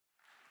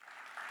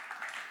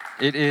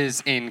It is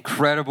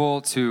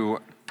incredible to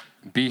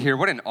be here.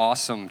 What an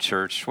awesome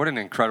church. What an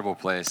incredible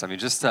place. I mean,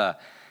 just the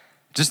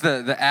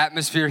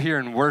atmosphere here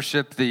in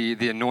worship,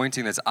 the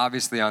anointing that's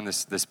obviously on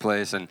this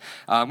place. And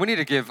we need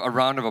to give a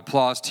round of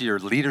applause to your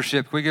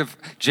leadership. Can we give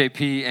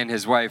JP and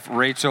his wife,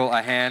 Rachel,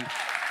 a hand?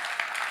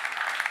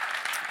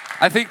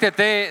 I think that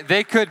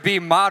they could be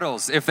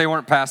models if they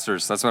weren't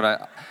pastors. That's what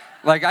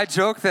I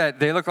joke that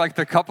they look like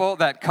the couple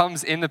that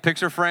comes in the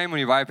picture frame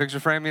when you buy a picture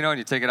frame, and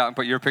you take it out and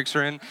put your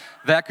picture in.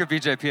 That could be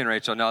JP and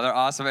Rachel. No, they're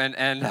awesome.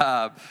 And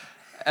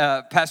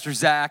Pastor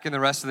Zach and the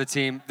rest of the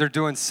team, they're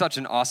doing such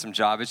an awesome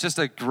job. It's just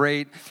a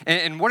great,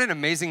 and what an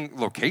amazing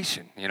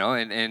location,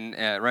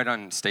 and right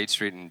on State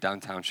Street in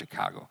downtown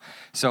Chicago.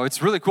 So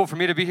it's really cool for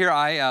me to be here.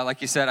 Like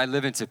you said, I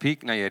live in Tepic,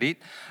 Nayarit.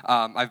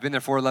 I've been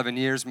there for 11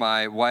 years.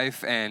 My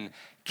wife and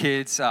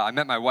kids, I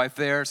met my wife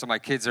there, so my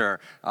kids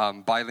are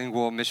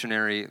bilingual,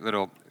 missionary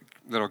little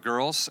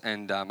girls,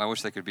 and I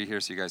wish they could be here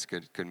so you guys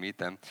could meet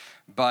them.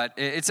 But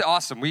it's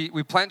awesome.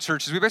 We plant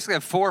churches. We basically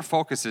have 4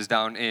 focuses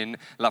down in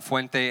La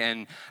Fuente,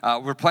 and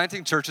we're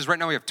planting churches. Right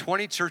now we have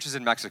 20 churches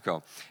in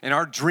Mexico, and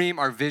our dream,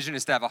 our vision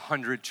is to have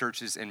 100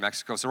 churches in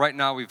Mexico. So right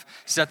now we've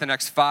set the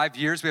next 5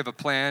 years. We have a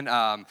plan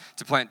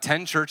to plant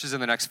 10 churches in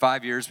the next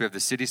 5 years. We have the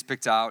cities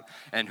picked out,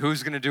 and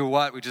who's going to do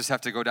what. We just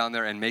have to go down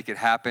there and make it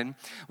happen.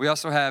 We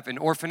also have an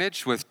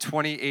orphanage with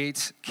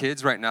 28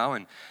 kids right now,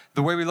 and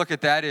the way we look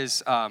at that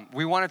is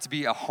we want it to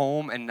be a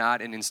home and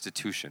not an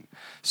institution.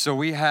 So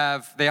we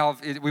want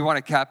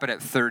to cap it at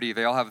 30.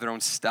 They all have their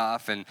own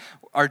stuff. And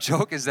our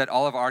joke is that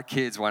all of our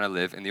kids want to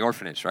live in the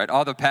orphanage, right?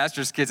 All the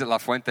pastors' kids at La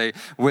Fuente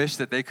wish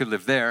that they could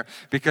live there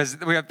because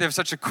they have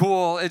such a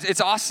cool, it's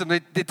awesome.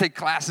 They take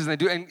classes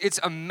and it's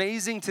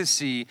amazing to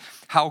see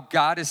how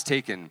God has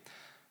taken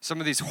some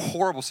of these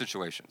horrible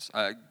situations.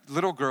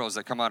 Little girls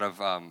that come out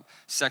of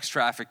sex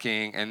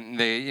trafficking, and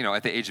they,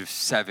 at the age of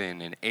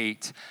 7 and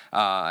 8,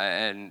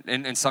 and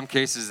in some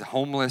cases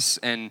homeless,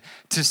 and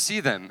to see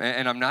them,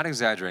 and I'm not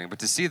exaggerating, but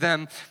to see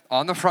them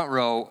on the front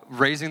row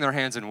raising their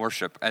hands in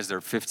worship as they're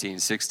 15,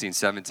 16,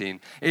 17,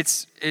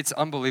 it's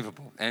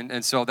unbelievable.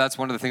 And so that's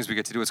one of the things we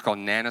get to do. It's called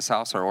Nana's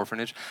House, our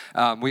orphanage.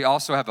 We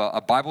also have a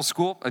Bible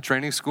school, a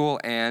training school,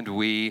 and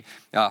we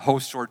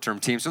host short-term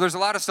teams. So there's a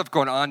lot of stuff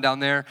going on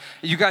down there.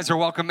 You guys are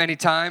welcome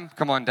anytime.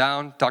 Come on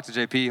down. Talk to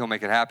JP. He'll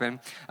make it happen.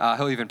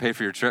 He'll even pay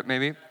for your trip,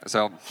 maybe.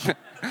 So,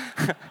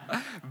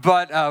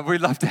 but we'd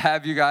love to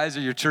have you guys,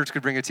 or your church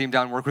could bring a team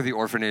down, work with the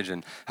orphanage,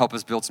 and help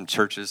us build some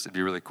churches. It'd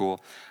be really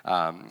cool.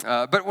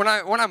 But when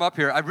I'm up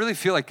here, I really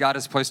feel like God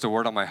has placed a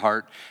word on my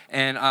heart,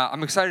 and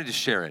I'm excited to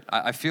share it.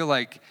 I feel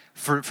like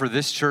for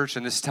this church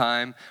and this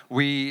time,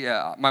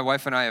 my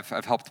wife and I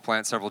have helped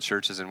plant several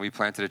churches, and we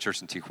planted a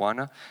church in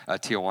Tijuana,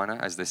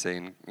 as they say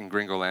in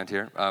Gringo land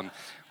here.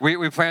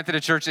 We planted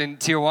a church in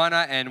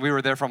Tijuana, and we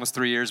were there for almost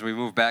 3 years. We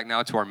moved back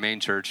now to our main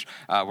church,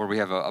 where we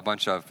have a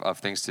bunch of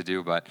things to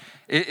do. But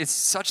it's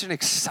such an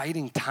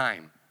exciting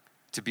time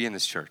to be in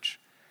this church.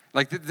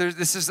 Like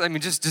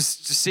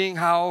just seeing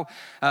how,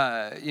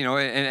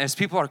 and as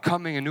people are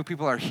coming and new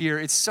people are here,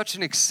 it's such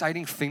an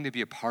exciting thing to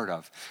be a part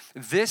of.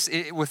 This,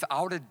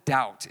 without a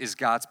doubt, is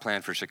God's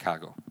plan for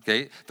Chicago,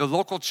 okay? The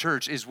local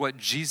church is what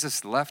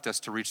Jesus left us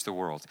to reach the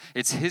world.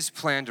 It's his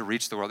plan to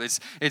reach the world.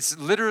 It's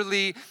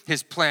literally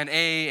his plan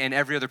A and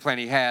every other plan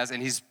he has,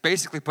 and he's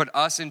basically put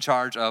us in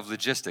charge of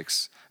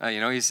logistics.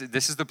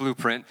 This is the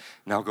blueprint,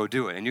 now go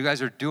do it. And you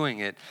guys are doing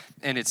it,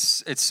 and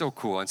it's so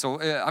cool. And so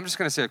I'm just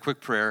going to say a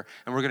quick prayer,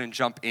 and we're going to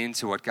jump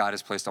into what God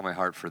has placed on my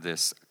heart for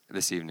this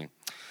evening.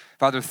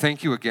 Father,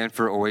 thank you again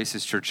for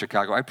Oasis Church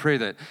Chicago. I pray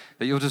that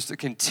you'll just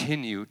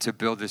continue to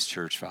build this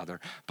church,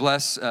 Father.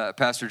 Bless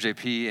Pastor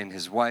JP and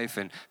his wife,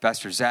 and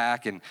Pastor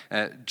Zach and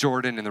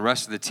Jordan and the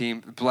rest of the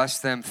team. Bless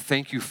them.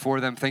 Thank you for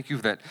them. Thank you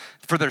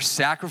for their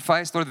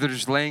sacrifice. Lord, they're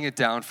just laying it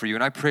down for you.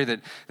 And I pray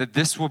that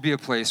this will be a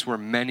place where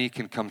many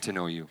can come to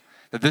know you.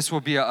 That this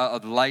will be a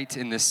light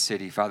in this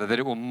city, Father, that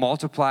it will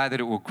multiply, that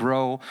it will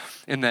grow,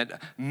 and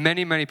that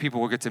many, many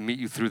people will get to meet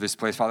you through this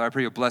place. Father, I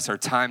pray you'll bless our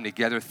time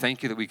together.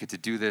 Thank you that we get to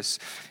do this.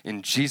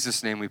 In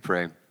Jesus' name we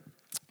pray.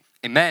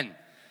 Amen.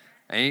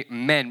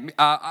 Amen.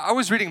 I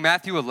was reading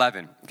Matthew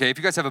 11. Okay, if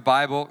you guys have a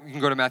Bible, you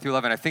can go to Matthew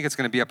 11. I think it's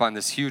going to be up on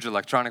this huge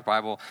electronic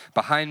Bible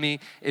behind me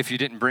if you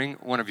didn't bring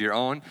one of your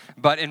own.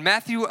 But in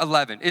Matthew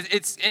 11,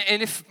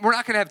 and if we're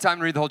not going to have time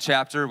to read the whole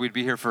chapter, we'd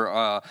be here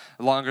for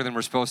longer than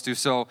we're supposed to.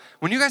 So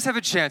when you guys have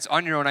a chance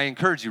on your own, I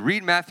encourage you,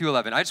 read Matthew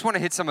 11. I just want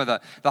to hit some of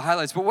the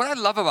highlights. But what I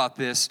love about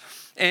this,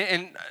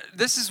 and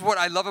this is what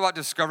I love about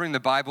discovering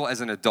the Bible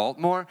as an adult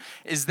more,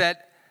 is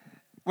that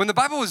when the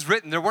Bible was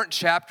written, there weren't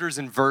chapters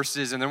and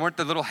verses, and there weren't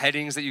the little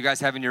headings that you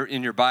guys have in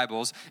your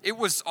Bibles. It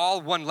was all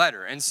one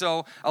letter. And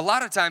so a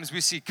lot of times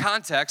we see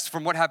context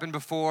from what happened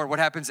before, what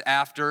happens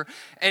after,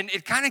 and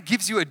it kind of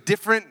gives you a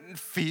different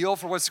feel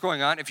for what's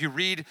going on if you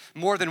read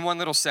more than one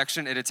little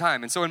section at a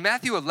time. And so in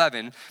Matthew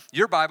 11,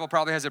 your Bible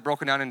probably has it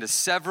broken down into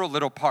several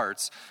little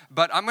parts,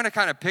 but I'm going to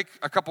kind of pick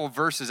a couple of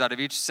verses out of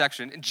each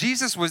section.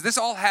 This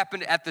all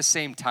happened at the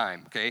same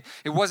time, okay?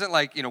 It wasn't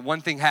like, one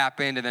thing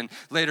happened and then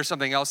later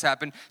something else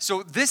happened.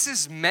 So this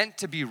is meant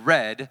to be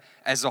read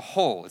as a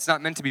whole. It's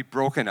not meant to be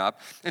broken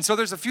up. And so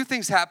there's a few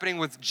things happening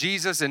with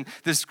Jesus and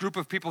this group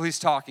of people he's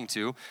talking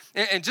to.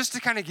 And just to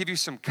kind of give you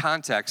some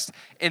context,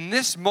 in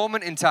this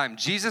moment in time,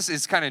 Jesus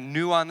is kind of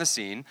new on the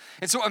scene.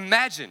 And so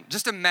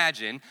just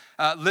imagine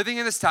living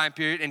in this time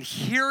period and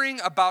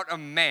hearing about a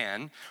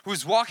man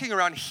who's walking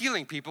around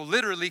healing people,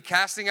 literally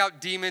casting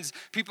out demons.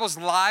 People's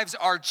lives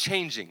are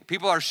changing.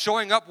 People are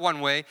showing up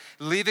one way,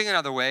 leaving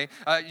another way.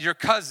 Your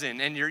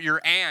cousin and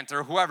your aunt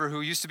or whoever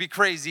who used to be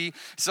crazy,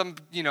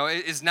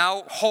 is now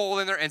whole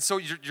in there. And so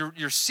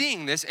you're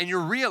seeing this and you're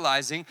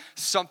realizing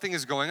something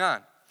is going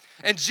on.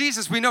 And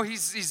Jesus, we know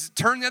he's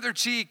turned the other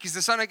cheek. He's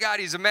the Son of God.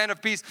 He's a man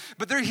of peace.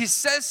 But he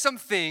says some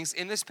things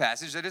in this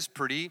passage that is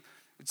pretty,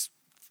 it's,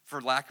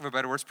 for lack of a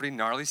better word, it's pretty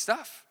gnarly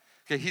stuff.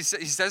 Okay, he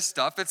says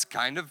stuff that's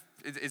kind of,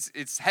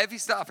 it's heavy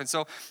stuff. And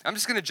so I'm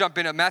just going to jump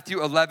in at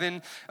Matthew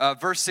 11,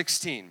 verse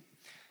 16.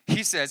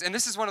 He says, and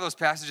this is one of those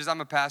passages, I'm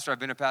a pastor, I've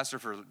been a pastor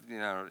for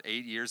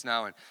 8 years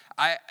now, and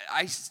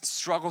I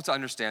struggle to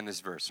understand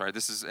this verse, right?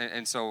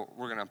 And so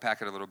we're going to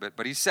unpack it a little bit.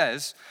 But he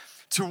says,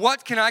 to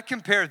what can I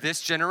compare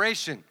this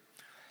generation?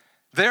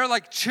 They're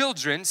like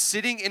children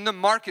sitting in the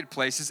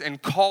marketplaces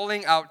and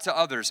calling out to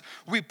others.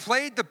 We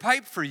played the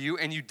pipe for you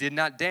and you did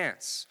not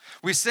dance.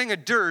 We sang a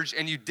dirge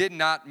and you did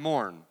not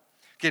mourn.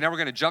 Okay, now we're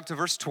going to jump to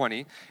verse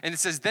 20. And it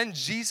says, then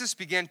Jesus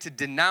began to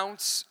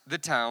denounce the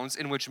towns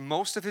in which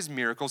most of his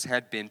miracles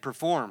had been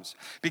performed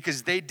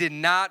because they did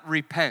not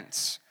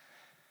repent.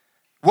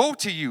 Woe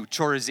to you,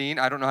 Chorazin.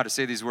 I don't know how to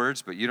say these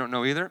words, but you don't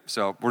know either.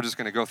 So we're just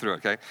going to go through it,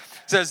 okay? It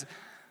says,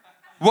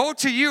 woe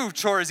to you,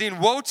 Chorazin,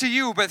 woe to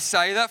you,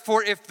 Bethsaida,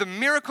 for if the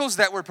miracles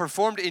that were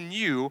performed in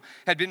you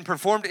had been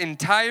performed in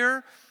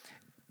Tyre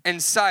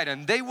and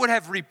Sidon, they would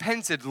have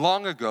repented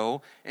long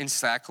ago in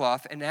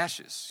sackcloth and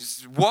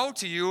ashes. Woe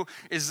to you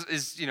is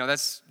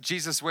that's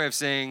Jesus' way of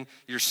saying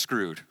you're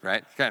screwed,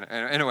 right? Kind of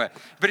in a way.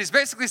 But he's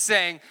basically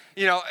saying,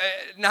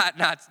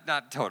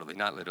 not totally,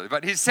 not literally,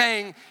 but he's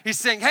saying,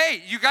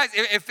 hey, you guys,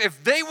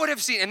 if they would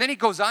have seen, and then he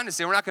goes on to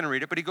say, we're not going to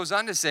read it, but he goes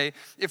on to say,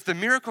 if the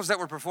miracles that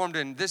were performed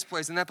in this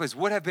place and that place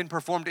would have been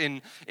performed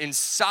in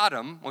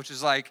Sodom, which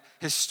is like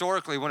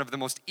historically one of the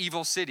most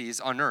evil cities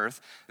on earth,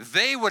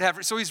 they would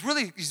have. So he's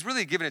really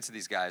giving it to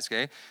these guys,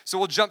 okay? So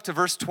we'll jump to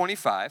verse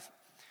 25.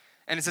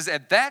 And it says,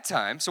 at that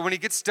time, so when he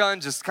gets done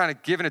just kind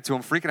of giving it to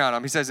him, freaking out on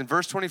him, he says in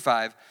verse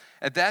 25,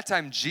 at that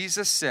time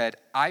Jesus said,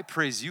 I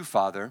praise you,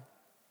 Father,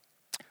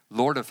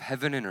 Lord of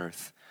heaven and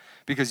earth,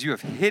 because you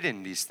have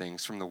hidden these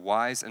things from the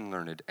wise and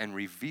learned and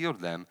revealed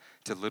them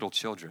to little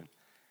children.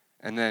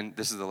 And then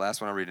this is the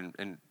last one I'll read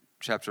in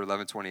chapter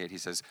 11, 28. He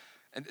says,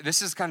 and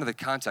this is kind of the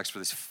context for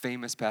this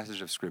famous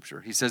passage of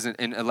Scripture. He says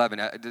in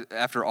 11,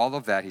 after all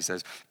of that, he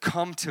says,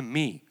 come to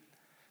me.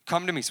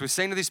 Come to me. So he's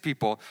saying to these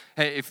people,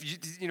 hey, if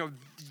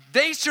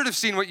they should have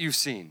seen what you've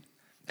seen.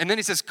 And then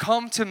he says,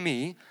 come to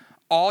me,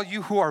 all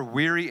you who are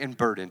weary and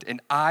burdened,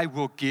 and I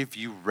will give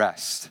you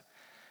rest.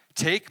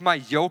 Take my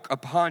yoke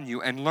upon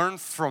you and learn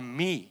from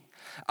me.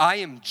 I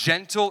am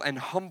gentle and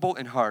humble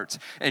in heart,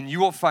 and you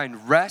will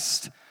find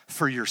rest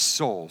for your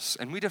souls.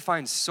 And we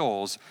define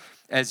souls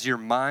as your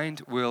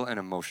mind, will, and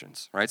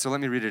emotions, right? So let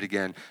me read it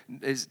again.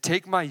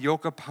 Take my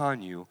yoke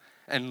upon you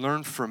and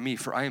learn from me,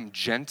 for I am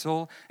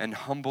gentle and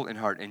humble in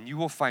heart, and you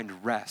will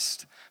find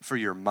rest for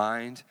your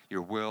mind,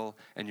 your will,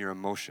 and your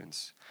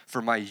emotions.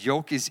 For my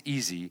yoke is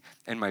easy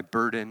and my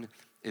burden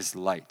is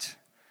light.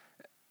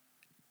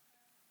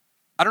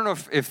 I don't know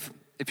if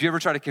you ever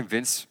try to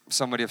convince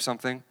somebody of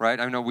something, right?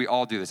 I know we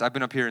all do this. I've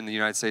been up here in the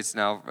United States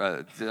now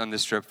on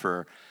this trip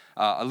for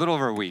a little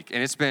over a week,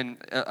 and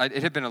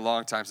it had been a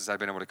long time since I've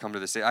been able to come to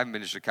the state. I haven't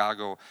been to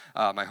Chicago,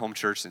 my home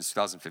church, since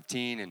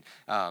 2015, and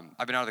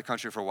I've been out of the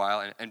country for a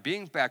while. And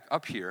being back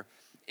up here,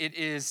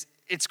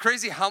 it's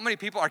crazy how many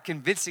people are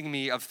convincing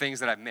me of things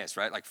that I've missed,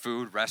 right? Like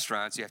food,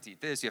 restaurants, you have to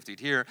eat this, you have to eat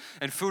here.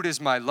 And food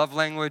is my love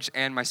language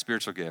and my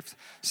spiritual gift.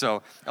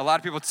 So a lot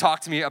of people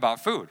talk to me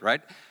about food,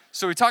 right?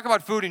 So we talk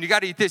about food and you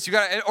got to eat this,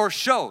 or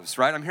shows,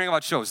 right? I'm hearing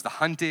about shows, The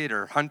Hunted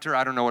or Hunter,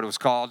 I don't know what it was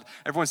called.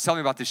 Everyone's telling me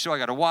about this show I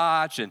got to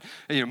watch, and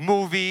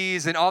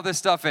movies and all this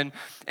stuff. And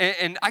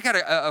I got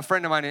a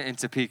friend of mine in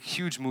Topeka,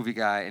 huge movie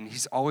guy, and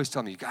he's always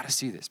telling me, you got to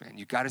see this, man.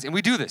 You got to, and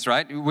we do this,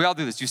 right? We all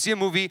do this. You see a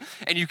movie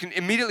and you can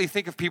immediately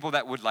think of people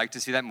that would like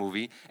to see that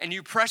movie, and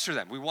you pressure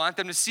them. We want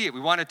them to see it.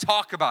 We want to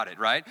talk about it,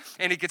 right?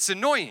 And it gets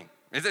annoying.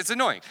 It's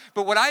annoying.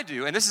 But what I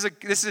do, and this is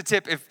a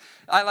tip, if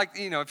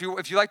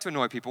you like to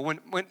annoy people,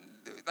 when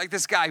like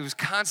this guy who's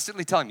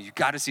constantly telling me, you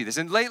got to see this.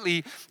 And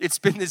lately, it's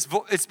been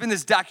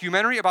this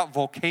documentary about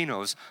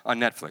volcanoes on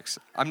Netflix.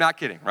 I'm not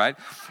kidding, right?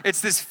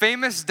 It's this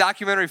famous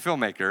documentary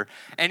filmmaker,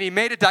 and he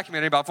made a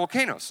documentary about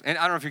volcanoes. And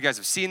I don't know if you guys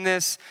have seen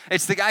this.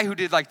 It's the guy who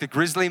did like the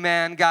Grizzly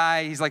Man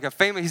guy. He's a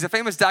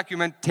famous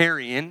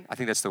documentarian. I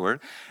think that's the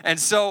word. And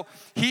so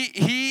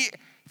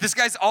this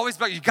guy's always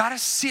about, you got to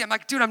see it. I'm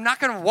like, dude, I'm not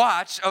going to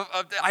watch.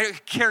 I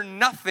care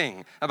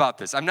nothing about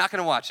this. I'm not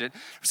going to watch it.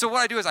 So what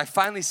I do is I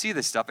finally see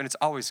this stuff, and it's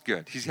always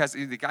good.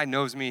 The guy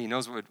knows me. He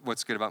knows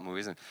what's good about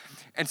movies.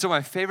 And so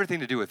my favorite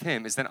thing to do with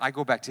him is then I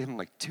go back to him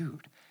like,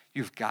 dude,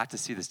 you've got to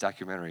see this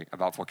documentary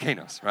about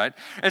volcanoes, right?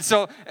 And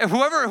so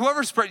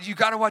whoever spread, you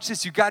got to watch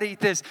this, you got to eat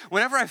this.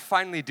 Whenever I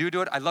finally do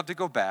it, I love to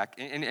go back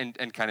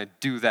and kind of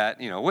do that,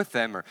 with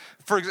them. Or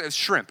for example,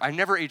 shrimp. I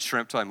never ate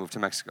shrimp till I moved to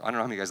Mexico. I don't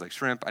know how many guys like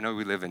shrimp. I know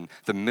we live in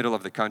the middle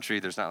of the country.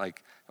 There's not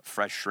like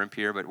fresh shrimp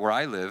here, but where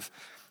I live,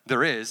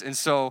 there is. And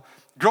so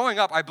growing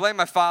up, I blame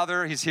my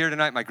father. He's here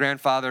tonight, my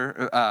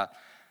grandfather,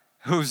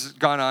 who's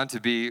gone on to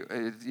be,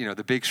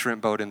 the big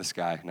shrimp boat in the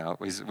sky now.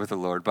 He's with the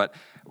Lord. But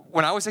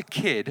when I was a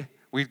kid,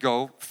 we'd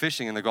go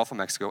fishing in the Gulf of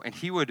Mexico, and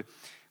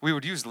we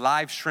would use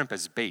live shrimp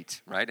as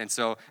bait, right? And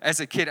so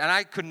as a kid, and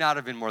I could not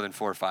have been more than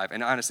 4 or 5.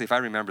 And honestly, if I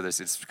remember this,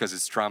 it's because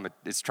it's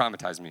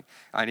traumatized me.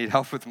 I need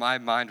help with my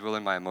mind, will,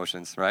 and my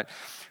emotions, right?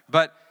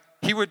 But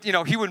he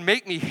would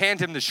make me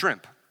hand him the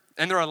shrimp.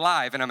 And they're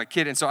alive, and I'm a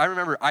kid. And so I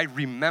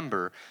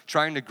remember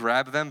trying to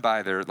grab them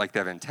by they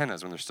have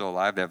antennas when they're still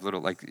alive. They have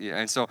little,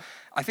 and so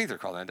I think they're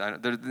called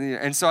antennas.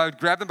 And so I would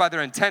grab them by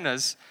their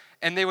antennas,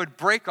 and they would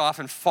break off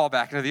and fall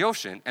back into the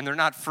ocean. And they're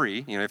not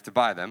free, you have to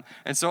buy them.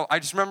 And so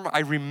I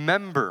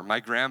remember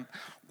my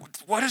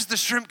what is the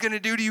shrimp going to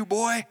do to you,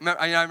 boy?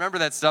 I remember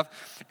that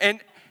stuff.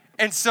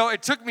 And so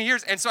it took me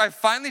years. And so I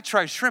finally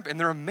tried shrimp, and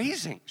they're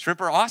amazing.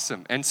 Shrimp are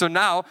awesome. And so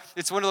now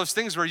it's one of those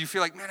things where you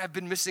feel like, man, I've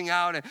been missing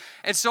out.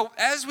 And so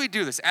as we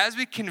do this, as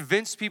we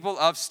convince people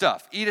of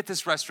stuff, eat at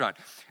this restaurant,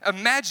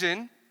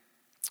 imagine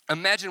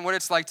what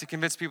it's like to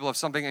convince people of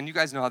something, and you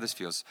guys know how this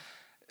feels,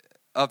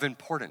 of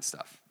important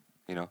stuff,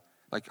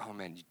 Like, oh,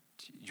 man,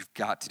 you've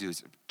got to do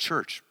this.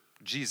 Church,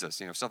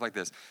 Jesus, stuff like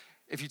this.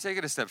 If you take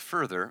it a step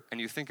further and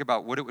you think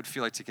about what it would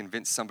feel like to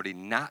convince somebody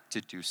not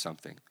to do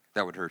something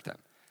that would hurt them.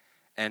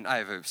 And I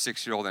have a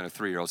 6-year-old and a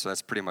 3-year-old, so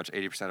that's pretty much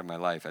 80% of my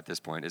life at this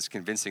point, is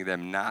convincing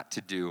them not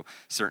to do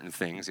certain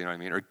things,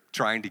 or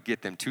trying to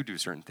get them to do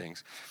certain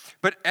things.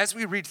 But as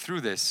we read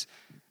through this,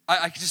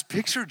 I can just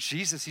picture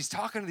Jesus. He's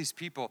talking to these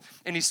people,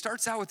 and he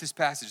starts out with this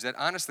passage that,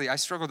 honestly, I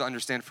struggled to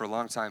understand for a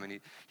long time. And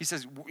he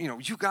says,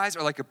 you guys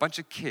are like a bunch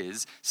of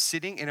kids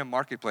sitting in a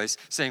marketplace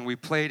saying, we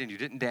played and you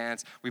didn't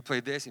dance, we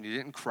played this and you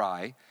didn't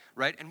cry,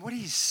 right? And what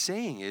he's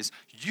saying is,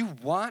 you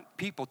want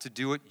people to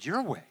do it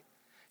your way.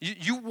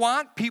 You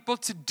want people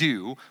to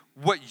do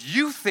what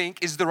you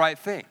think is the right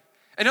thing.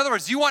 In other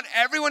words, you want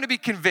everyone to be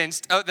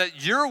convinced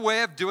that your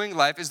way of doing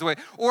life is the way.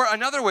 Or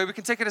another way, we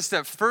can take it a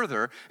step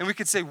further, and we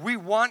could say we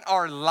want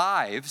our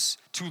lives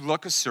to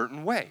look a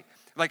certain way.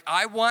 Like,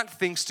 I want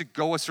things to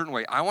go a certain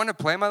way. I want to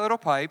play my little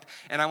pipe,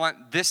 and I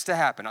want this to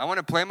happen. I want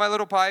to play my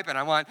little pipe, and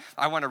I want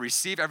to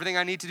receive everything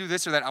I need to do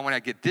this or that. I want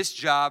to get this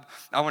job.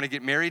 I want to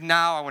get married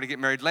now. I want to get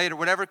married later,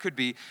 whatever it could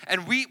be.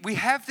 And we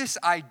have this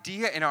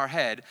idea in our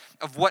head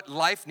of what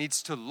life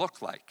needs to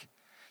look like.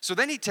 So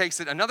then he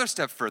takes it another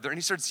step further, and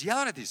he starts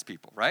yelling at these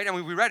people, right? And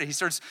we read it. He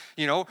starts,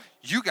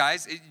 you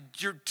guys,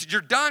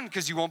 you're done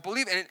because you won't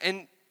believe.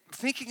 And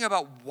thinking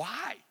about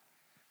why.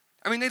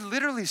 I mean, they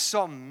literally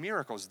saw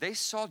miracles. They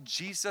saw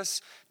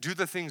Jesus do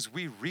the things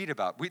we read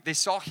about. They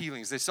saw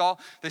healings. They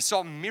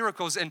saw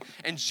miracles. And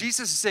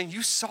Jesus is saying,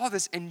 you saw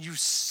this, and you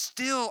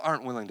still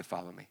aren't willing to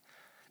follow me.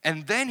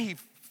 And then he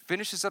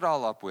finishes it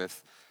all up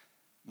with,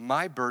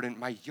 my burden,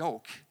 my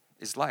yoke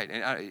is light.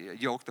 And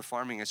yoke, the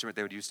farming instrument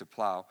they would use to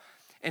plow.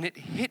 And it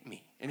hit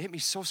me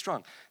so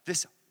strong.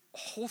 This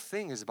whole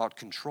thing is about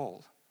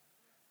control.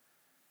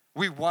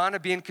 We want to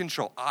be in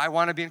control. I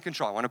want to be in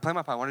control. I want to play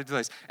my part. I want to do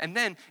this. And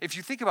then if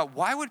you think about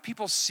why would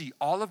people see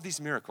all of these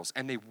miracles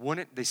and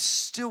they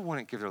still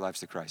wouldn't give their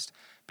lives to Christ?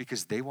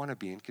 Because they want to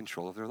be in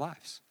control of their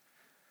lives.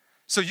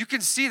 So you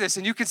can see this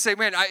and you can say,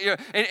 man,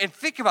 and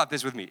think about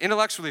this with me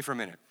intellectually for a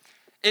minute.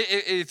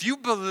 If you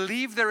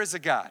believe there is a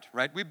God,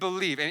 right? We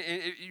believe, and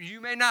you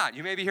may not.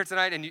 You may be here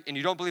tonight and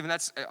you don't believe,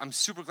 and I'm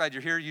super glad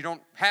you're here. You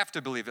don't have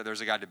to believe that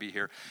there's a God to be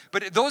here.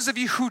 But those of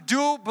you who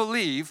do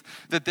believe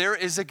that there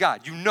is a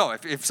God,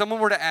 if someone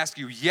were to ask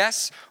you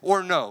yes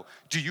or no,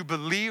 do you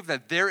believe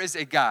that there is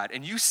a God?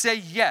 And you say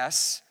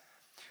yes,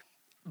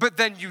 but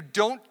then you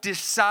don't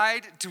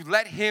decide to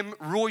let him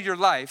rule your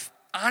life,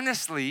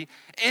 honestly,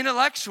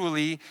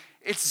 intellectually,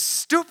 it's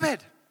stupid.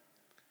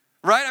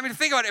 Right? I mean,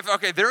 think about it.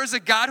 Okay, there is a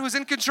God who's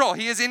in control.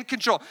 He is in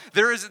control.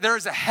 There is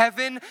a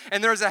heaven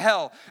and there is a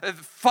hell.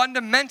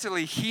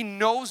 Fundamentally, he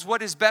knows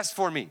what is best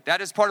for me. That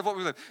is part of what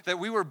we live. That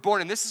we were born,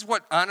 and this is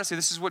what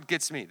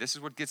gets me. This is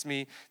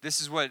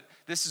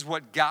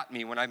what got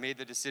me when I made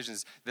the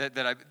decisions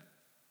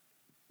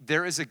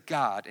there is a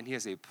God, and he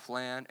has a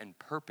plan and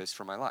purpose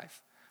for my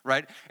life.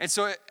 Right? And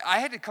so I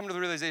had to come to the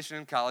realization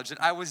in college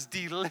that I was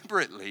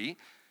deliberately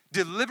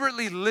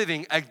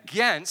living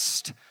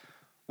against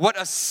what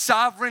a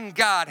sovereign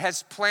God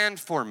has planned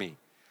for me,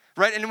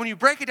 right? And when you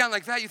break it down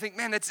like that, you think,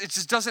 man, it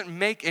just doesn't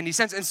make any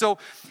sense. And so,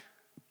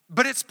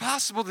 but it's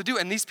possible to do,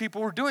 and these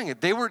people were doing it.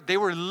 They were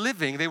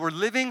living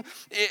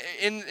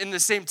in the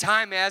same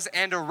time as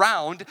and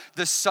around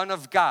the Son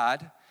of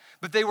God,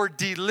 but they were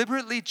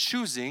deliberately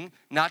choosing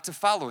not to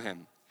follow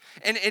him.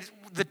 And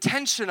the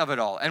tension of it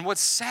all, and what's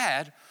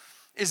sad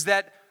is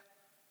that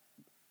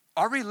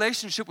our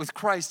relationship with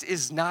Christ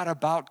is not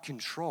about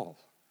control.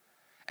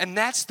 And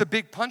that's the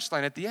big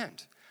punchline at the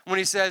end. When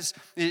he says,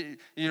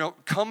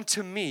 come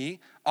to me,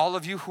 all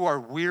of you who are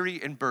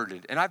weary and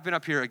burdened. And I've been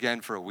up here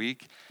again for a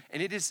week,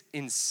 and it is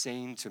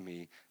insane to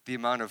me the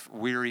amount of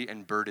weary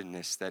and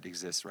burdenedness that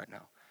exists right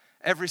now.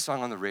 Every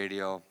song on the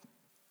radio,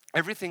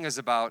 everything is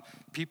about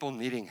people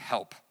needing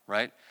help,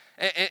 right?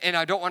 And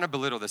I don't want to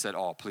belittle this at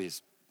all,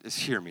 please. Just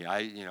hear me.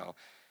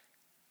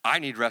 I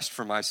need rest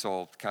for my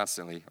soul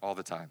constantly, all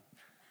the time.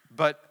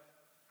 But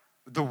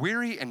the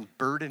weary and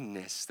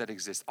burdenedness that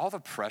exists, all the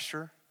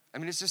pressure, I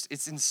mean,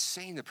 it's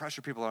insane the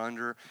pressure people are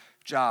under,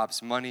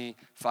 jobs, money,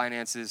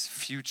 finances,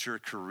 future,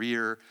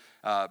 career,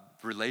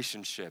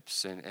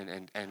 relationships,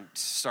 and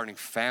starting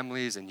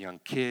families and young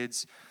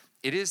kids.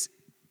 It is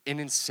an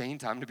insane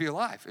time to be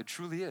alive. It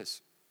truly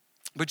is.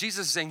 But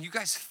Jesus is saying, you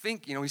guys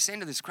think, he's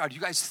saying to this crowd,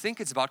 you guys think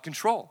it's about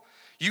control.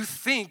 You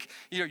think,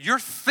 you're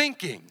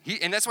thinking,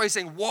 and that's why he's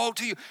saying, woe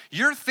to you.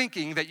 You're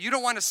thinking that you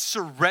don't want to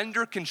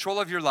surrender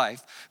control of your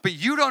life, but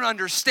you don't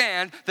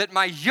understand that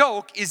my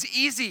yoke is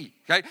easy.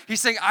 Okay?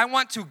 He's saying, I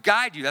want to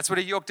guide you. That's what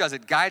a yoke does.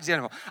 It guides the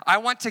animal. I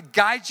want to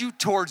guide you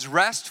towards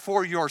rest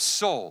for your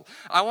soul.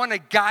 I want to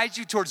guide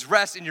you towards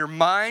rest in your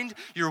mind,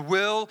 your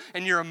will,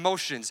 and your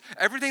emotions.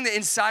 Everything that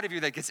inside of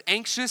you that gets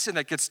anxious and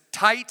that gets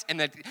tight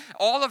and that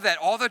all of that,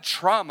 all the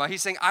trauma,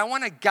 he's saying, I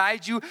want to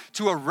guide you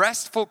to a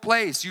restful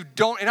place.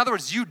 In other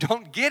words, you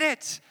don't get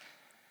it.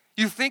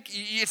 You think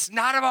it's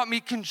not about me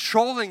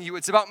controlling you.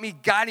 It's about me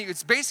guiding you.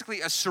 It's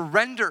basically a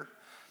surrender.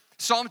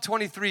 Psalm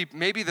 23,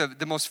 maybe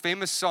the most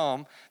famous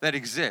psalm that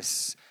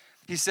exists.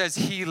 He says,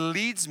 he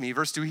leads me,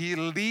 verse 2, he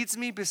leads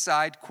me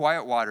beside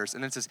quiet waters.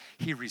 And then it says,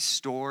 he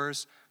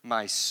restores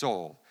my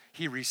soul.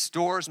 He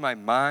restores my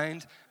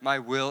mind, my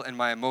will, and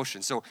my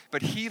emotions.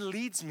 But he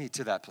leads me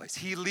to that place.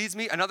 He leads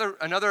me.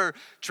 Another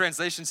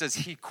translation says,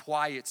 he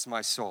quiets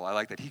my soul. I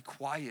like that. He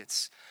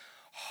quiets.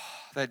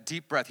 That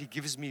deep breath. He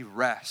gives me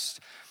rest.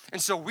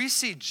 And so we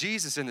see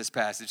Jesus in this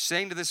passage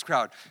saying to this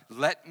crowd,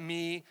 let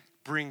me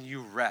bring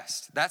you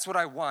rest. That's what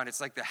I want.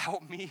 It's like the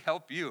help me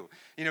help you.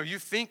 You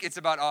think it's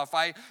about,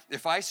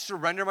 if I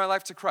surrender my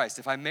life to Christ,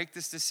 if I make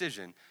this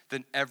decision,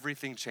 then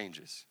everything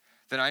changes.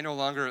 Then I'm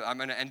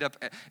going to end up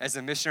as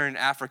a missionary in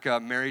Africa,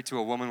 married to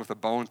a woman with a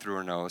bone through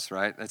her nose,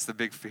 right? That's the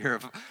big fear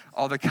of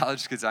all the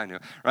college kids I knew,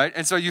 right?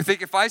 And so you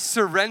think if I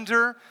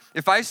surrender,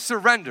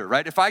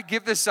 right? If I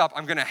give this up,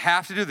 I'm going to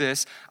have to do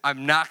this.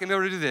 I'm not going to be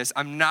able to do this.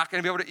 I'm not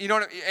going to be able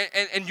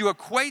to, and you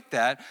equate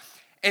that.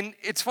 And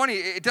it's funny,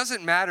 it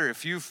doesn't matter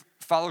if you've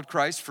followed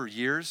Christ for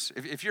years,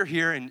 if you're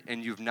here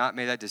and you've not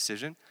made that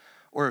decision,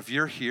 or if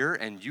you're here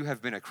and you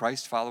have been a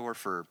Christ follower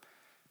for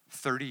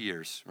 30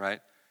 years, right?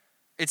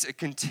 It's a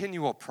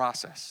continual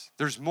process.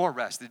 There's more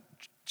rest.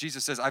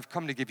 Jesus says, I've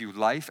come to give you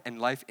life and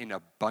life in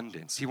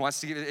abundance. He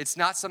wants to give it. It's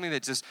not something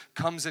that just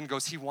comes and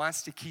goes. He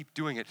wants to keep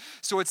doing it.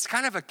 So it's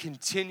kind of a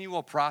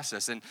continual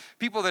process. And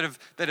people that have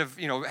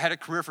had a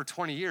career for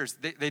 20 years,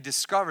 they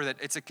discover that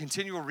it's a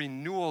continual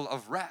renewal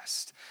of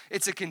rest.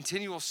 It's a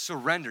continual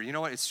surrender. You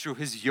know what? It's true.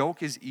 His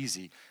yoke is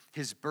easy.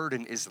 His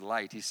burden is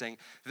light. He's saying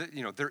that,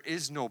 there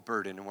is no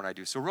burden in what I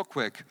do. So real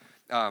quick,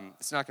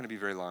 it's not going to be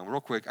very long.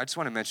 Real quick, I just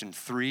want to mention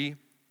three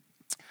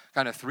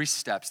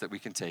steps that we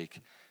can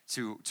take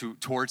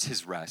towards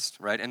his rest,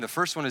 right? And the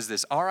first one is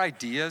this: our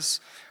ideas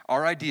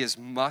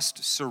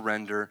must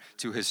surrender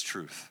to his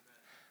truth.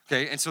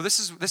 Okay, and so this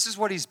is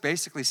what he's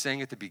basically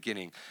saying at the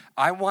beginning.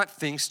 I want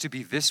things to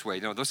be this way.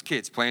 Those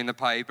kids playing the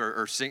pipe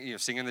or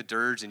singing the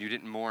dirge, and you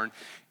didn't mourn.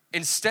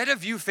 Instead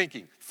of you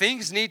thinking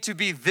things need to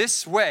be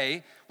this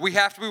way, we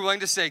have to be willing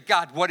to say,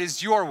 God, what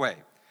is your way,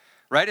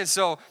 right? And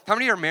so, how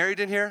many are married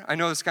in here? I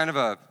know it's kind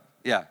of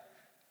yeah.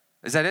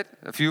 Is that it?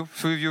 A few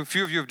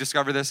of you have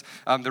discovered this.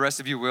 The rest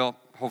of you will,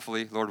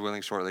 hopefully, Lord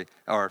willing, shortly,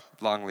 or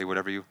longly,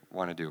 whatever you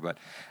want to do. But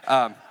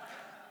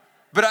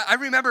I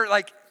remember,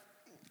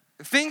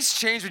 things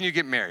change when you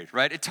get married,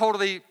 right? It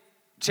totally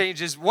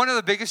changes. One of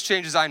the biggest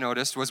changes I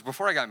noticed was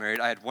before I got married,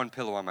 I had one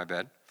pillow on my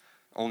bed,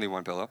 only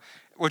one pillow,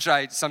 which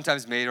I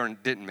sometimes made or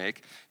didn't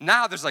make.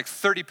 Now there's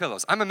 30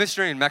 pillows. I'm a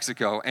missionary in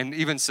Mexico, and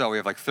even so, we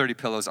have 30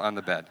 pillows on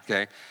the bed,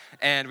 okay?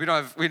 And we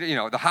don't have,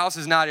 the house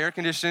is not air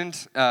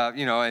conditioned,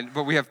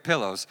 but we have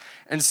pillows.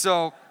 And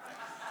so,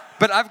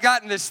 but I've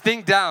gotten this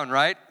thing down,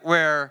 right,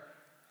 where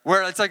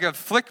it's like a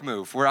flick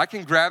move, where I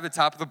can grab the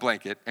top of the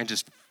blanket and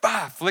just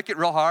flick it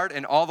real hard,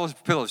 and all those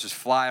pillows just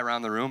fly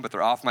around the room, but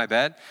they're off my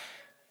bed,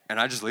 and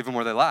I just leave them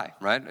where they lie,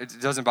 right? It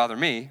doesn't bother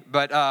me.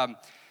 But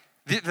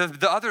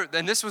the other,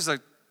 and this was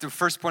the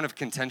first point of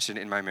contention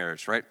in my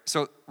marriage, right?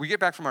 So we get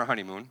back from our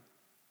honeymoon.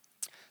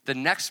 The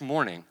next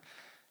morning,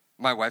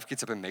 my wife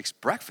gets up and makes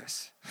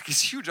breakfast,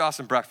 this huge,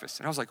 awesome breakfast.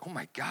 And I was like, oh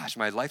my gosh,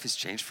 my life has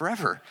changed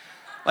forever.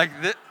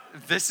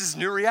 This is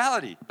new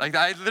reality.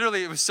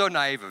 It was so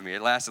naive of me.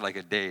 It lasted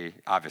a day,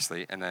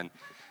 obviously. And then,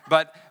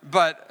 but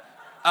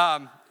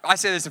I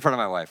say this in front of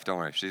my wife. Don't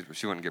worry,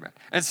 she wouldn't get mad.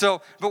 And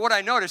so, but what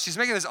I noticed, she's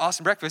making this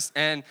awesome breakfast.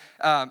 And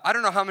I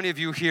don't know how many of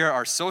you here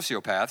are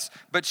sociopaths,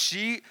 but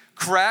she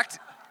cracks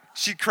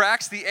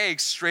the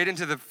eggs straight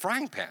into the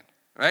frying pan,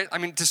 right? I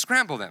mean, to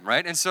scramble them,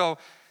 right? And so,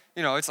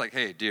 it's like,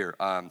 hey, dear,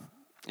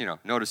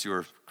 notice you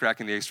were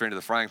cracking the eggs straight into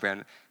the frying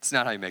pan. It's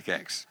not how you make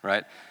eggs,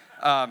 right?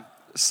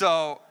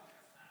 So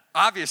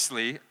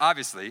obviously,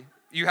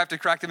 you have to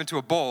crack them into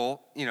a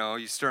bowl.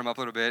 You stir them up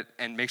a little bit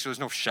and make sure there's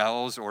no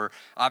shells, or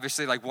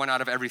obviously like 1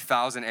 out of every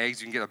 1,000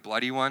 eggs, you can get a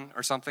bloody one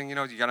or something. You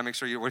got to make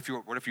sure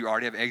what if you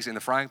already have eggs in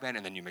the frying pan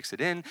and then you mix it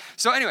in?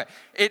 So anyway,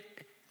 I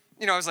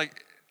was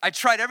like, I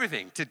tried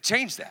everything to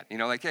change that.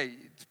 Like, hey,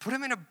 put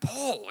them in a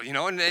bowl,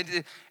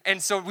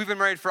 and so we've been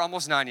married for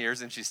almost 9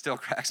 years, and she still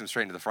cracks them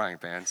straight into the frying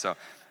pan. So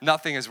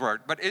nothing has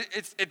worked. But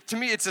to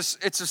me, it's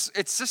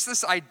just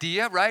this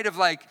idea, right, of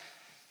like,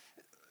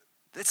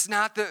 it's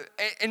not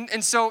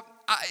and so.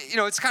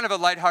 It's kind of a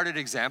lighthearted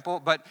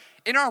example, but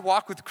in our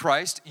walk with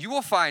Christ, you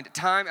will find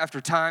time after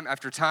time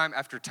after time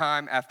after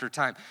time after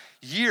time,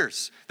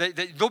 years, that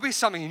there'll be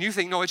something and you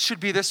think, no, it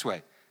should be this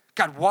way.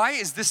 God, why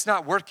is this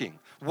not working?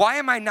 Why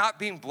am I not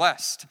being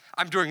blessed?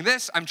 I'm doing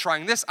this, I'm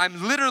trying this,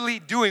 I'm literally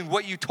doing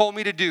what you told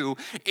me to do.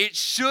 It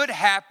should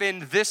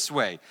happen this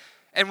way.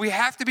 And we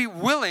have to be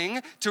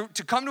willing to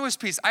come to his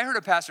peace. I heard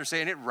a pastor say,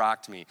 and it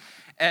rocked me.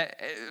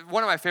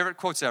 One of my favorite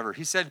quotes ever.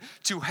 He said,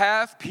 to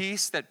have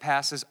peace that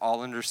passes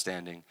all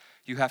understanding,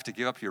 you have to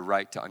give up your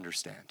right to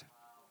understand.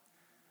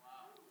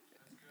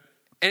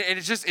 And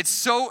it's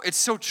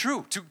so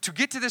true to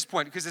get to this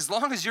point, because as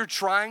long as you're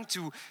trying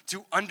to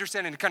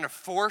understand and kind of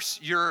force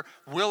your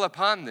will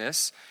upon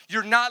this,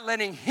 you're not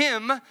letting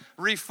him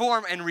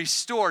reform and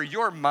restore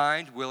your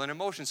mind, will, and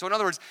emotion. So in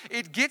other words,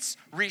 it gets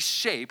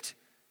reshaped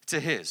to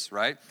his,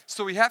 right?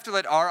 So we have to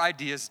let our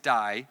ideas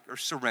die or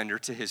surrender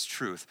to his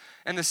truth.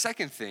 And the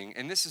second thing,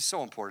 and this is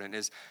so important,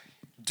 is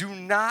do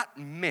not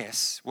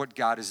miss what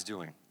God is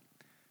doing,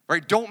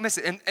 right? Don't miss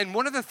it. And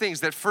one of the things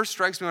that first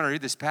strikes me when I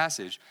read this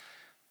passage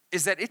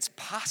is that it's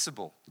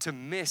possible to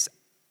miss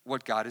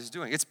what God is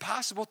doing. It's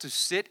possible to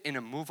sit in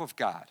a move of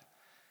God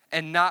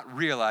and not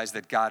realize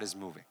that God is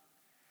moving.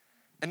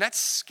 And that's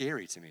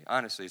scary to me.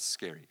 Honestly, it's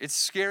scary. It's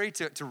scary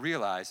to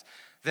realize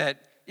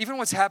that even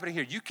what's happening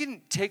here, you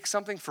can take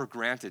something for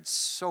granted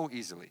so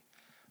easily,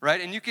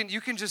 right? And you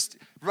can just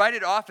write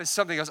it off as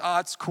something else. Oh,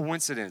 it's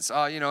coincidence.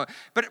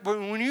 But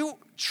when you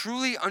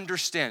truly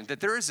understand that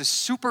there is a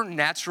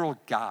supernatural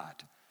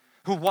God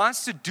who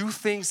wants to do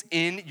things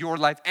in your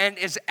life and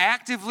is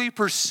actively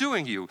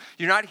pursuing you,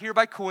 you're not here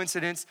by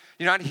coincidence.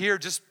 You're not here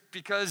just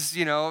because,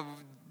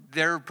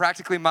 they're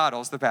practically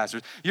models, the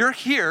pastors. You're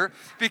here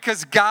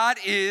because God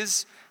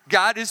is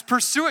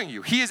pursuing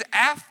you. He is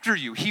after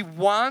you. He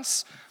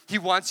wants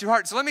your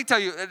heart. So let me tell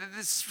you,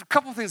 there's a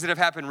couple of things that have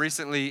happened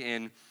recently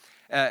in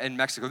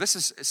Mexico. This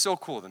is so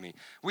cool to me.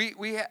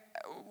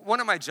 One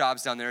of my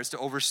jobs down there is to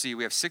oversee.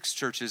 We have 6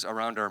 churches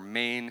around our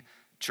main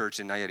church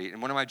in Nayarit,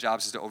 and one of my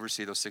jobs is to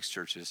oversee those 6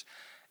 churches.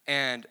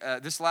 And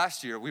this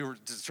last year,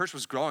 the church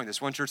was growing.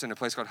 This one church in a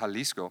place called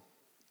Jalisco,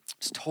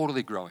 it's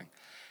totally growing.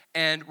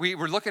 And we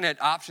were looking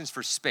at options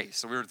for space.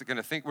 So we were thinking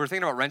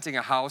about renting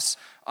a house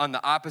on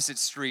the opposite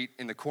street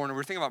in the corner. We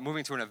were thinking about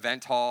moving to an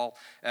event hall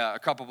a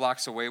couple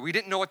blocks away. We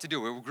didn't know what to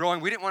do. We were growing.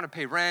 We didn't want to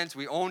pay rent.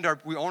 We own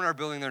our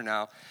building there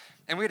now.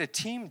 And we had a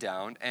team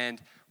down, and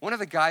one of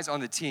the guys on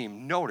the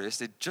team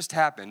noticed, it just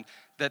happened,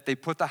 that they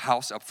put the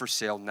house up for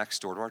sale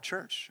next door to our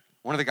church.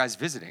 One of the guys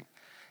visiting.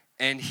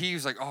 And he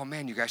was like, oh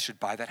man, you guys should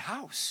buy that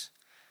house.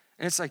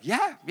 And it's like,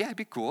 yeah, it'd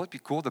be cool. It'd be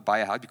cool to buy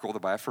a house. It'd be cool to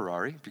buy a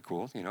Ferrari. It'd be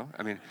cool,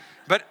 I mean,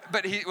 but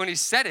when he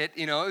said it,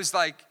 it was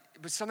like,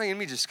 but something in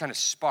me just kind of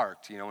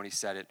sparked, when he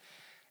said it.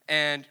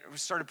 And we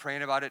started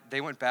praying about it.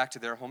 They went back to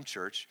their home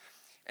church,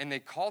 and they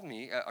called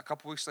me a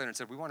couple weeks later and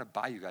said, we want to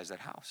buy you guys that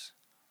house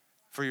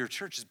for your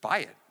church. Just buy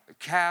it.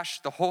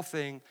 Cash, the whole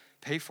thing,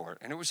 pay for it.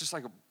 And it was just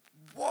like,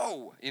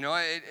 whoa,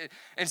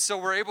 and so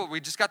we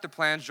just got the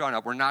plans drawn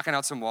up. We're knocking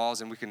out some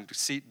walls, and we can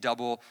seat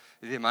double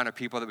the amount of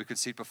people that we could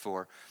seat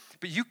before.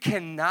 But you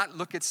cannot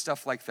look at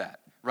stuff like that,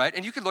 right?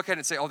 And you can look at it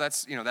and say, oh,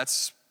 that's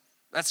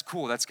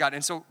cool, that's God.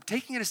 And so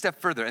taking it a step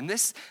further, and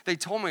they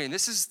told me, and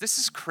this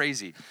is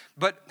crazy,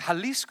 but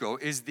Jalisco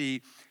is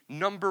the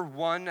number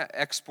 1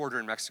 exporter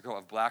in Mexico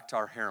of black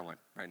tar heroin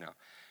right now.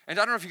 And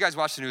I don't know if you guys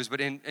watch the news,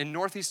 but in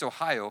Northeast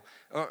Ohio,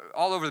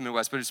 all over the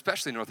Midwest, but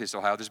especially Northeast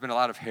Ohio, there's been a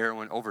lot of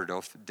heroin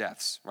overdose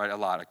deaths, right?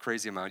 A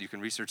crazy amount. You can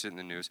research it in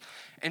the news.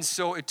 And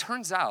so it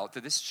turns out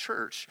that this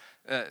church,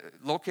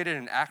 located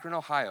in Akron,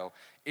 Ohio,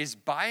 is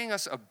buying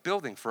us a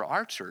building for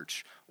our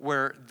church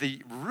where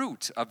the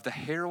root of the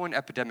heroin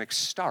epidemic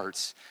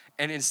starts.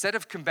 And instead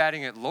of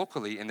combating it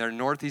locally in their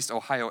Northeast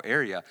Ohio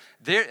area,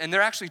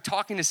 they're actually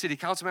talking to city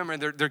council members,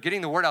 and they're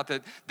getting the word out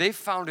that they've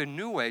found a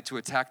new way to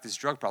attack this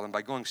drug problem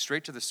by going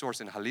straight to the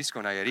source in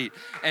Jalisco, Nayarit,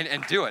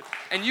 and do it.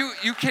 And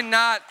you could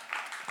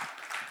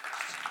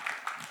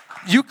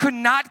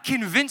not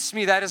convince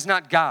me that is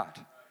not God.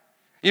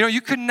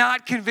 You could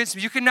not convince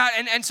me. You could not,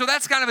 and so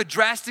that's kind of a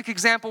drastic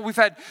example. We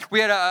had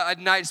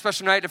a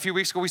special night a few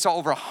weeks ago. We saw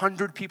over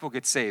 100 people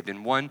get saved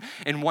in one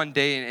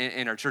day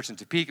in our church in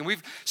Tepic.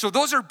 And so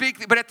those are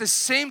big. But at the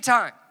same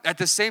time,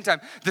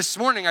 this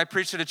morning I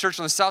preached at a church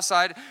on the south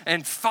side,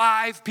 and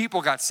 5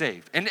 people got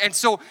saved. And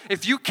so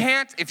if you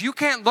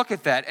can't look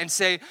at that and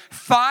say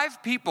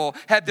 5 people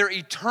had their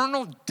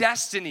eternal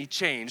destiny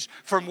changed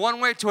from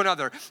one way to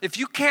another, if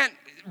you can't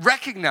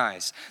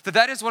recognize that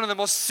that is one of the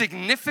most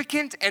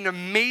significant and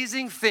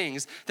amazing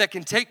things that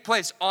can take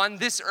place on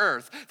this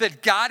earth,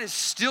 that God is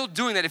still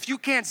doing that. If you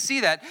can't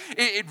see that,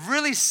 it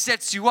really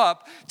sets you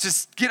up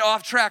to get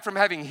off track from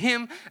having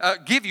Him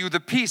give you the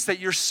peace that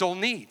your soul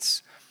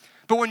needs.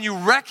 But when you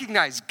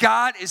recognize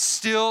God is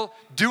still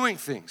doing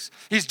things,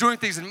 He's doing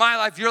things in my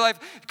life, your life,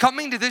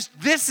 coming to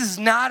this is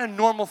not a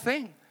normal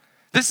thing.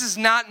 This is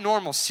not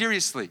normal,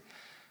 seriously.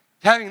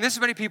 Having this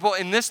many people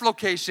in this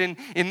location,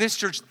 in this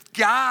church,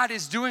 God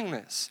is doing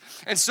this.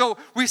 And so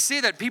we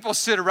see that people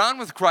sit around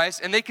with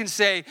Christ and they can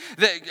say,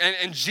 that,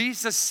 and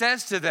Jesus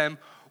says to them,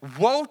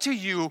 woe to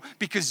you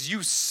because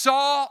you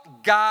saw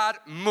God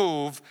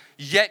move,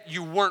 yet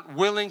you weren't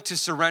willing to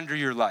surrender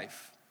your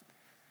life.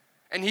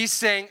 And He's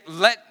saying,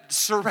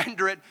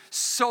 surrender it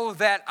so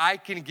that I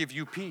can give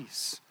you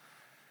peace.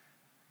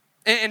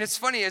 And it's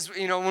funny, as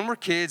you know, when we're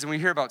kids and we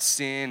hear about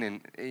sin,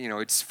 and you know,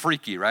 it's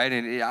freaky, right?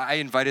 And I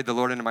invited the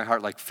Lord into my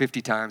heart like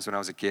 50 times when I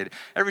was a kid.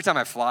 Every time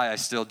I fly, I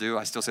still do.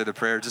 I still say the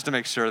prayer just to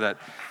make sure that,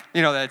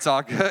 you know, that it's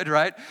all good,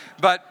 right?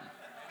 But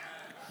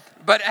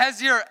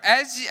as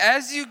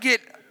you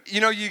get, you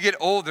know, you get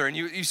older and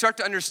you start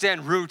to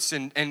understand roots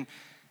and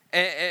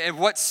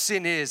what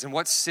sin is and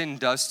what sin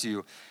does to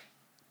you,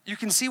 you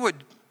can see what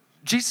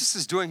Jesus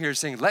is doing here is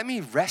saying, let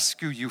me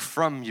rescue you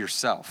from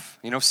yourself.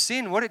 You know,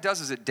 sin, what it does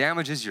is it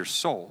damages your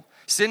soul.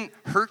 Sin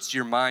hurts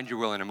your mind, your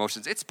will, and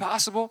emotions. It's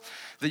possible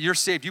that you're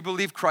saved. You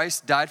believe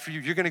Christ died for you.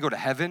 You're going to go to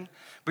heaven.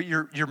 But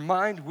your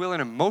mind, will,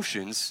 and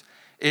emotions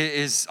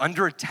is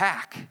under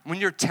attack. When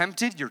you're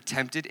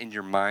tempted in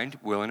your mind,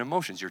 will, and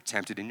emotions. You're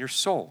tempted in your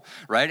soul,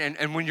 right?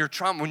 And when you're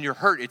when you're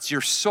hurt, it's your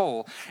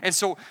soul. And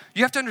so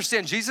you have to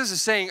understand, Jesus is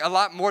saying a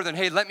lot more than,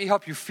 hey, let me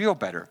help you feel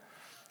better.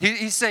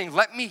 He's saying,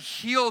 let me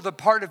heal the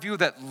part of you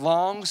that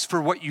longs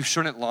for what you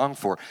shouldn't long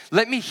for.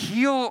 Let me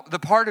heal the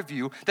part of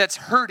you that's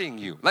hurting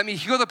you. Let me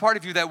heal the part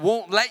of you that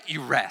won't let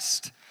you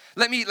rest.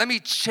 Let me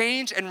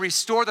change and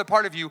restore the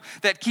part of you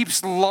that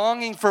keeps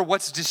longing for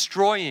what's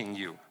destroying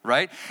you,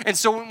 right? And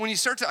so when you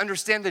start to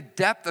understand the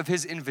depth of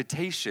His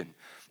invitation,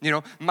 you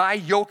know, my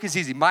yoke is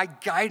easy. My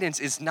guidance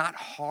is not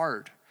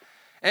hard.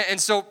 And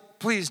so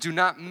please do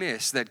not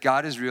miss that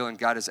God is real and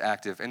God is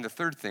active. And the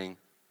third thing,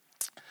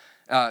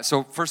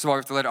 so first of all, we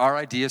have to let our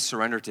ideas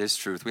surrender to His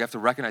truth. We have to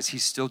recognize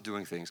He's still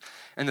doing things.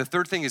 And the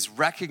third thing is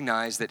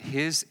recognize that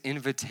His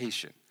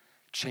invitation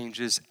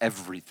changes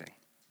everything.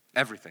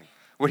 Everything.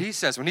 What He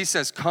says, when He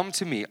says, come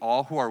to me,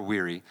 all who are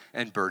weary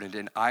and burdened,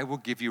 and I will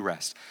give you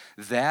rest,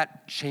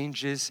 that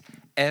changes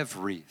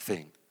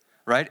everything,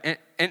 right?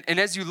 And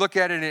as you look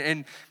at it,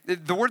 and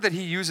the word that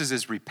He uses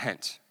is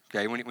repent,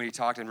 okay? When He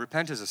talked, and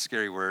repent is a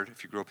scary word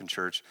if you grew up in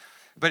church,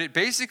 but it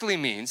basically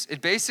means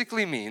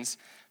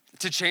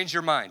to change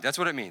your mind. That's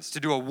what it means, to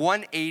do a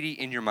 180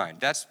 in your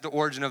mind. That's the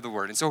origin of the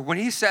word. And so when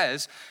He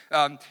says,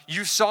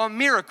 you saw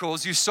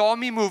miracles, you saw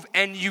me move,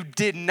 and you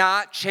did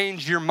not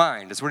change your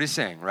mind. That's what He's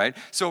saying, right?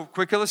 So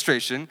quick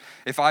illustration,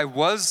 if I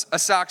was a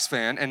Sox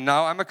fan and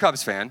now I'm a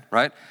Cubs fan,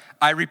 right?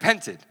 I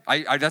repented.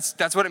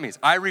 That's what it means.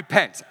 I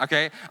repent,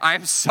 okay?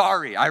 I'm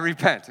sorry, I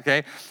repent,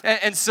 okay?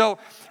 And so,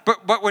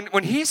 but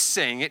when He's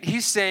saying it,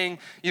 He's saying,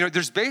 you know,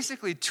 there's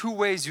basically two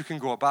ways you can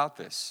go about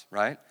this,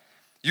 right?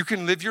 You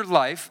can live your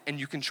life and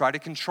you can try to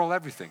control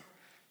everything.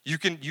 You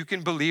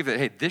can believe that,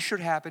 hey, this should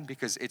happen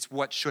because it's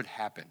what should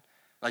happen,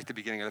 like the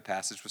beginning of the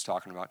passage was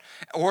talking about.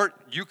 Or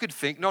you could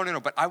think, no,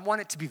 but I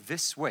want it to be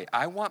this way.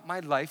 I want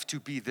my life to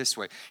be this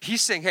way.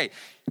 He's saying, hey,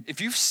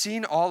 if you've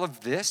seen all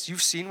of this,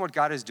 you've seen what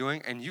God is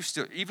doing, and you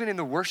still, even in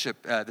the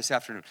worship this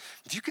afternoon,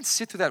 if you can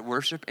sit through that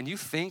worship and you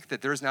think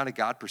that there is not a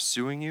God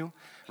pursuing you,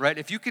 right?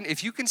 If you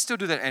can still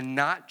do that and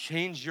not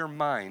change your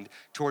mind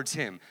towards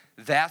Him,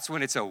 that's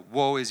when it's a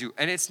woe is you.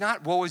 And it's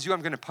not woe is you, I'm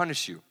going to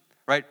punish you,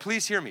 right?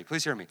 Please hear me.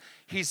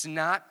 He's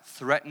not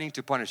threatening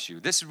to punish you.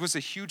 This was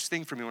a huge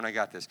thing for me when I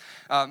got this.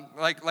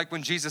 Like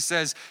when Jesus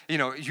says, you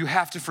know, you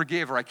have to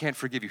forgive or I can't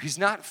forgive you. He's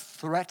not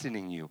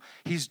threatening you.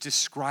 He's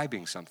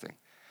describing something.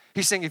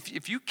 He's saying,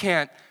 if you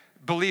can't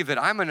believe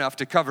that I'm enough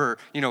to cover,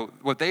 you know,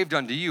 what they've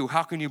done to you,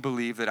 how can you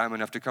believe that I'm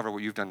enough to cover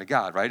what you've done to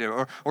God, right?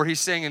 Or He's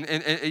saying,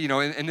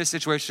 in this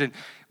situation,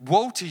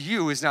 woe to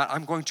you is not,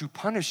 I'm going to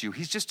punish you.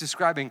 He's just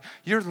describing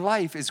your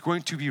life is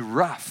going to be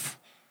rough,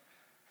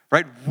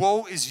 right?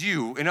 Woe is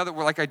you. In other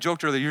words, like I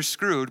joked earlier, you're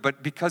screwed,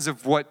 but because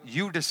of what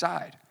you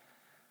decide,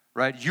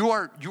 right? You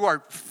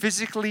are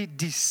physically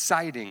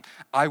deciding,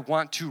 I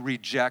want to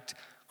reject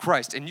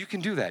Christ. And you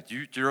can do that.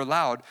 You're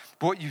allowed.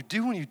 But what you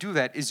do when you do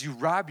that is you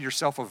rob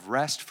yourself of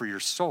rest for your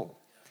soul.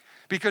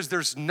 Because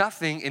there's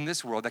nothing in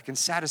this world that can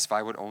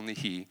satisfy what only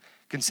He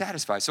can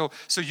satisfy. So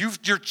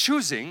you're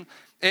choosing,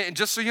 and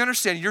just so you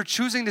understand, you're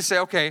choosing to say,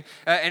 okay,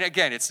 and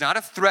again, it's not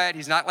a threat.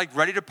 He's not like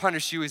ready to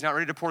punish you. He's not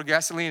ready to pour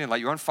gasoline and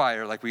light you on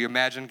fire like we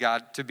imagine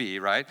God to be,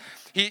 right?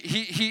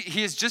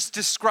 He is just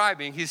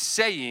describing, he's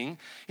saying,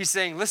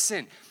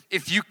 listen,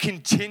 if you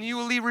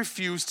continually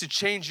refuse to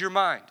change your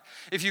mind,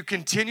 if you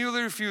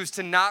continually refuse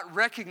to not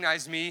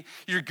recognize me,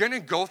 you're going to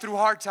go through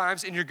hard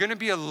times and you're going to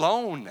be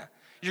alone.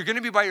 You're going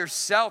to be by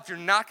yourself. You're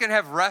not going to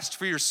have rest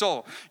for your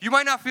soul. You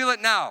might not feel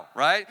it now,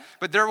 right?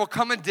 But there will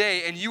come a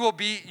day and you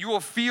will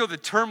feel the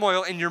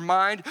turmoil in your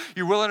mind,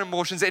 your will and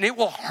emotions, and it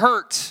will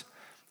hurt,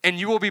 and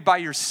you will be by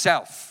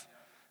yourself,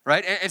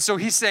 right? And so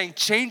he's saying,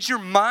 change your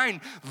mind.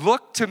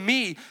 Look to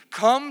me.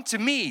 Come to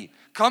me.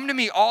 Come to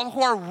me, all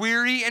who are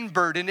weary and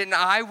burdened, and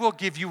I will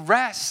give you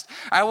rest.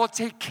 I will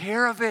take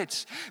care of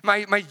it.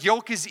 My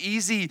yoke is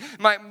easy.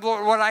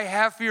 What I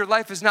have for your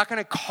life is not going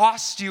to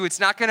cost you. It's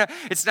not going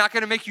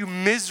to make you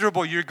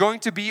miserable. You're going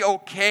to be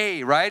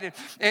okay, right?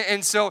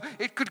 And so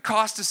it could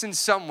cost us in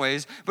some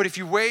ways, but if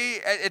you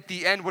weigh at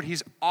the end what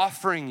he's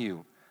offering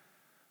you,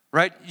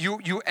 right?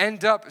 You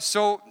end up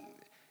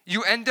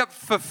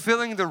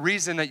fulfilling the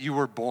reason that you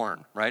were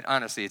born, right?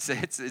 Honestly, it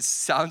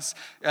sounds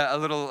a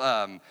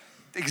little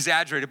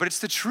exaggerated, but it's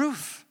the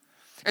truth.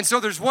 And so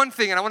there's one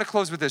thing, and I want to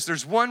close with this.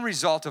 There's one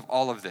result of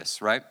all of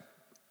this, right?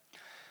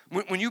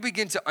 When you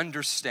begin to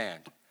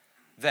understand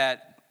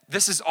that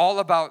this is all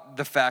about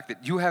the fact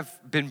that you have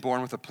been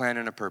born with a plan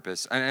and a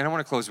purpose. And I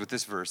want to close with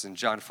this verse in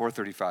John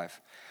 4:35.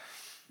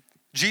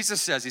 Jesus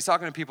says, he's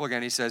talking to people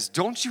again, he says,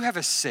 don't you have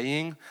a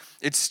saying,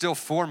 it's still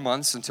 4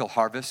 months until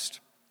harvest?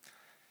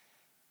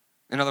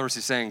 In other words,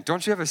 he's saying,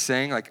 don't you have a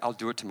saying like, I'll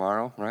do it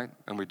tomorrow, right?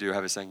 And we do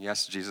have a saying,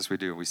 yes, Jesus, we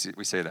do. We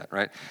say that,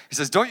 right? He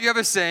says, don't you have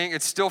a saying,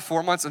 it's still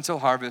 4 months until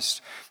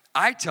harvest?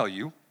 I tell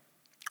you,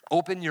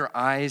 open your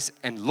eyes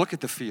and look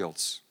at the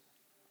fields.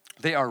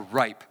 They are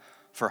ripe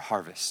for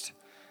harvest.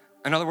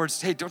 In other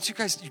words, hey, don't you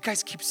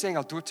guys keep saying,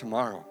 I'll do it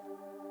tomorrow.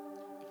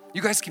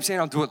 You guys keep saying,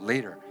 I'll do it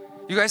later.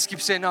 You guys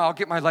keep saying, no, I'll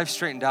get my life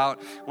straightened out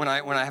when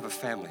I have a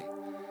family.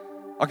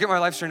 I'll get my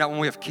life straightened out when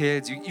we have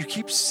kids. You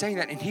keep saying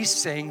that, and he's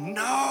saying,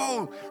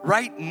 no,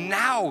 right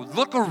now,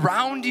 look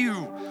around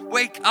you,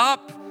 wake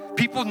up.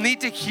 People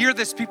need to hear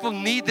this. People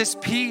need this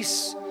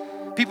peace.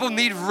 People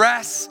need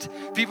rest.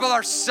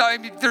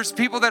 There's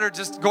people that are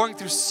just going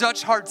through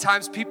such hard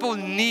times. People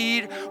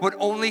need what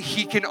only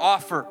he can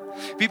offer.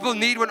 People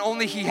need what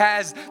only he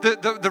has,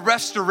 the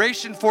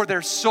restoration for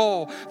their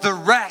soul, the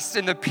rest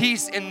and the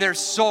peace in their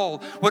soul.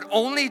 What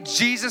only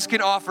Jesus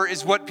can offer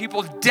is what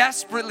people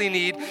desperately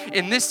need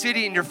in this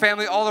city, in your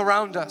family, all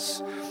around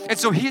us. And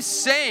so he's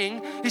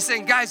saying,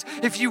 guys,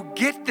 if you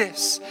get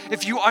this,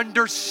 if you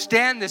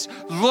understand this,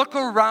 look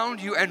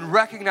around you and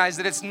recognize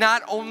that it's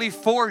not only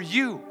for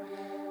you.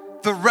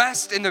 The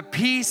rest and the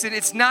peace, and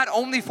it's not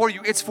only for you,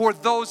 it's for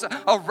those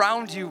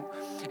around you.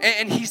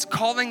 And he's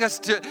calling us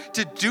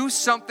to do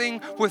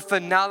something with the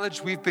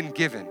knowledge we've been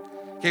given.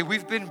 Okay,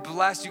 we've been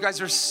blessed. You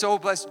guys are so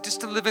blessed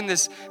just to live in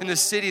this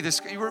city.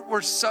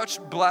 We're such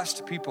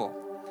blessed people.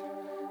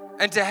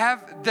 And to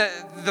have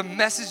the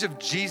message of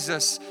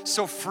Jesus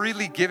so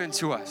freely given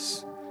to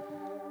us.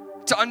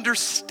 To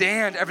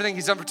understand everything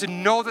he's done, to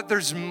know that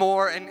there's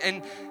more.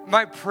 And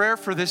my prayer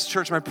for this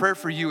church, my prayer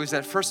for you is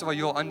that first of all,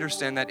 you'll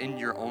understand that in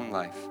your own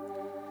life.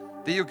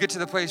 That you'll get to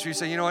the place where you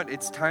say, you know what,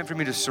 it's time for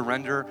me to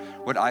surrender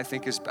what I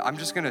think is, I'm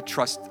going to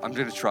trust. I'm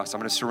going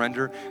to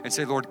surrender and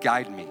say, Lord,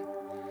 guide me.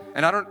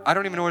 And I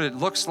don't even know what it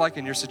looks like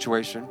in your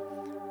situation,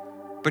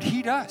 but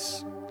he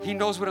does. He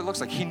knows what it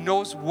looks like. He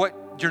knows what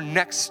your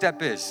next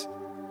step is.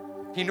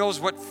 He knows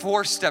what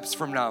 4 steps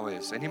from now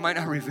is. And he might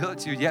not reveal it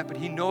to you yet, but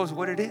he knows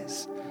what it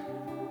is.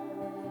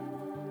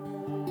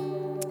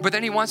 But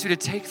then he wants you to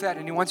take that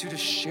and he wants you to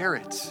share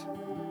it.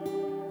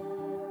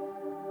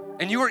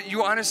 And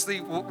you honestly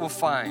will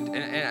find,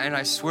 and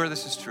I swear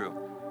this is true,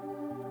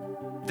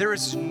 there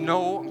is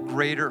no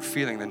greater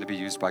feeling than to be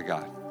used by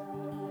God.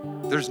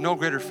 There's no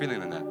greater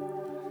feeling than that.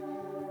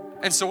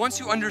 And so once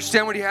you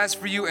understand what he has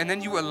for you and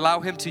then you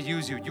allow him to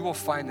use you, you will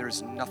find there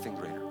is nothing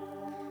greater.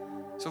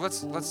 So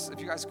let's if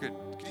you guys could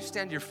you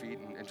stand to your feet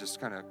and just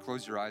kind of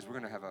close your eyes? We're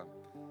going to have a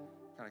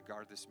kind of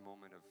guard this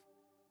moment of